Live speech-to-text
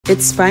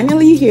It's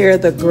finally here.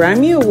 The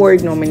Grammy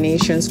Award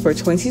nominations for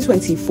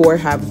 2024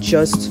 have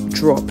just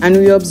dropped, and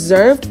we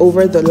observed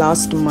over the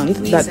last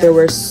month that there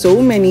were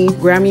so many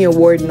Grammy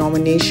Award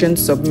nomination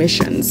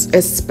submissions,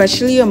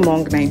 especially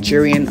among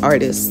Nigerian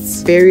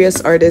artists. Various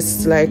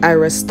artists like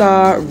Ira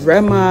Star,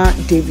 Rema,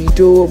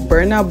 Davido,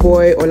 Burna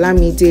Boy,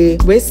 Olamide,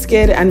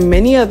 Wizkid, and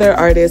many other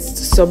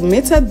artists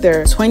submitted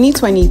their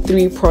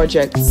 2023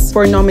 projects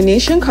for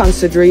nomination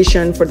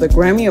consideration for the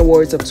Grammy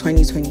Awards of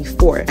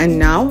 2024, and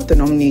now the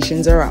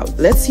nominations are out.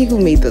 Let's see who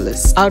made the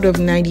list. Out of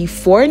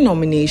 94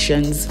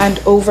 nominations and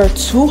over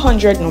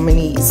 200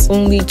 nominees,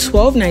 only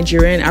 12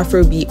 Nigerian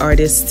Afrobeat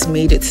artists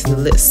made it to the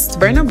list.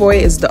 Burna Boy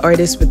is the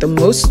artist with the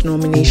most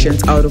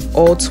nominations out of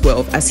all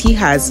 12, as he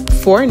has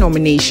 4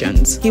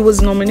 nominations. He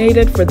was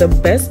nominated for the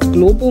Best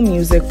Global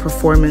Music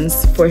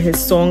Performance for his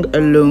song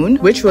Alone,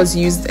 which was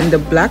used in the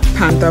Black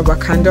Panther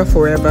Wakanda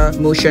Forever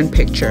motion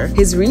picture.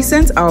 His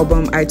recent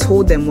album I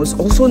Told Them was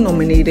also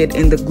nominated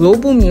in the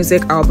Global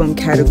Music Album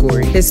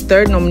category. His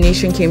third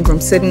nomination came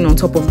from Sitting on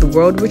Top of the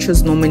World, which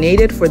was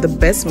nominated for the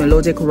Best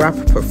Melodic Rap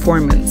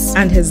Performance.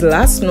 And his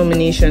last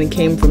nomination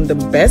came from the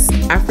Best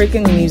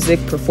African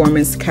Music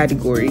Performance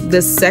category.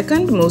 The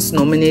second most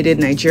nominated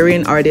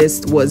Nigerian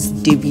artist was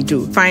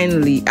Davido.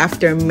 Finally,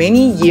 after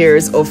many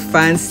years of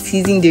fans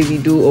teasing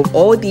Davido of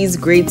all these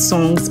great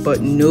songs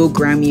but no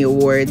Grammy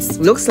Awards,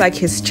 looks like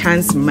his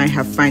chance might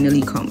have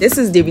finally come. This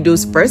is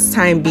Davido's first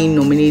time being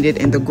nominated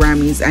in the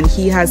Grammys, and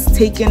he has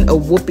taken a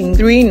whopping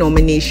 3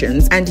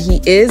 nominations, and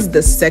he is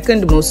the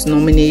second most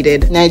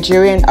nominated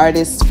Nigerian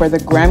artist for the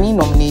Grammy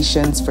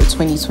nominations for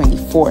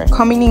 2024.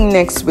 Coming in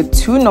next with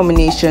 2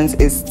 nominations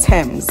is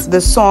Thames.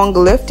 The song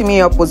Lift Me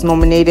Up was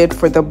nominated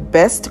for the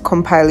Best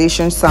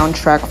Compilation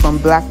Soundtrack from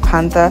Black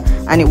Panther,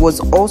 and it was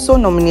also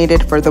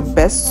nominated for the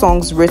Best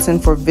Songs Written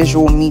for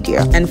Visual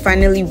Media. And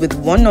finally, with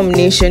 1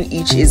 nomination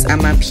each, is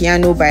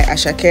Amapiano by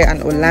Asake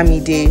and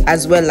Olamide,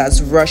 as well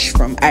as Rush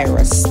from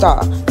Ira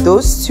Star.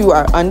 Those 2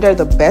 are under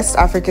the Best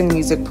African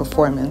Music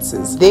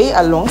Performances. They,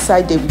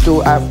 alongside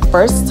Davido, are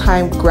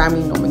first-time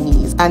Grammy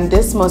nominees, and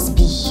this must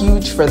be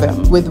huge for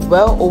them. With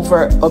well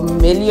over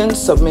 1 million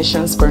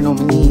submissions for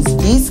nominees,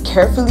 these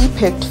carefully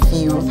picked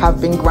few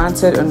have been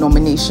granted a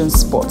nomination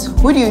spot.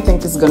 Who do you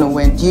think is going to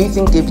win? Do you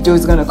think Davido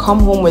is going to come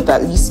home with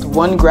at least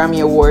 1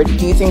 Grammy Award?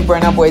 Do you think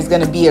Burna Boy is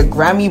going to be a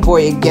Grammy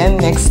boy again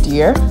next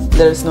year?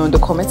 Let us know in the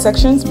comment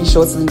sections. Be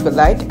sure to leave a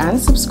like and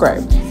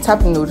subscribe. Tap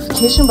the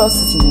notification bell to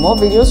see more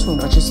videos from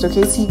Not Just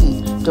Okay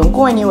TV. Don't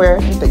go anywhere,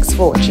 and thanks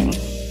for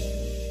watching.